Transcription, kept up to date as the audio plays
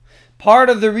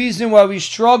Part of the reason why we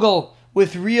struggle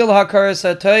with real Hakaras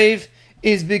HaTov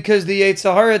is because the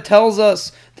Yetzer Hara tells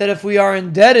us that if we are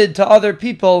indebted to other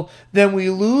people, then we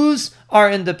lose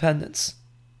our independence.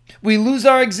 We lose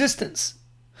our existence.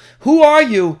 Who are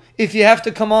you if you have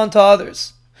to come on to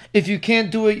others, if you can't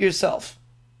do it yourself?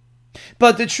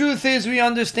 But the truth is, we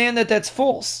understand that that's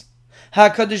false.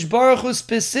 HaKadosh Baruch Hu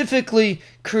specifically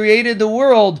created the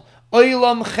world,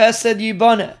 Olam Chesed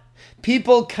Yibane.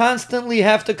 People constantly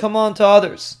have to come on to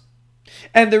others.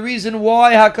 And the reason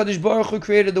why HaKadosh Baruch Hu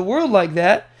created the world like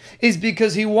that is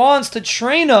because He wants to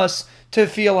train us to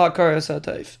feel Hakaras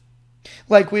HaTov.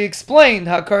 Like we explained,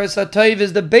 Hakaras HaTov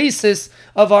is the basis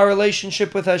of our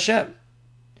relationship with Hashem.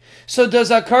 So does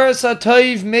Hakaras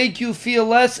HaTov make you feel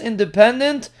less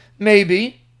independent?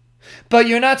 Maybe. But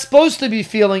you're not supposed to be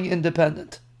feeling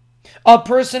independent. A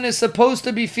person is supposed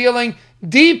to be feeling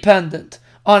dependent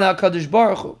on HaKadosh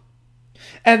Baruch Hu.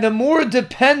 And the more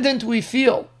dependent we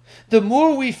feel, the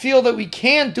more we feel that we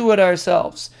can't do it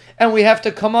ourselves, and we have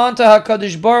to come on to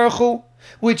HaKadosh Baruch Hu,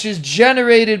 which is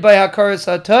generated by Hakaras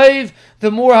HaTov,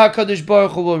 the more HaKadosh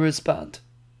Baruch Hu will respond.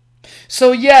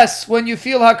 So yes, when you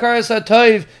feel Hakaras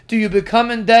HaTov, do you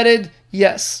become indebted?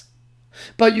 Yes.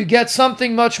 But you get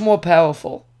something much more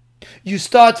powerful. You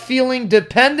start feeling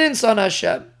dependence on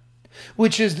Hashem,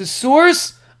 which is the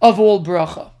source of all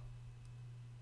bracha.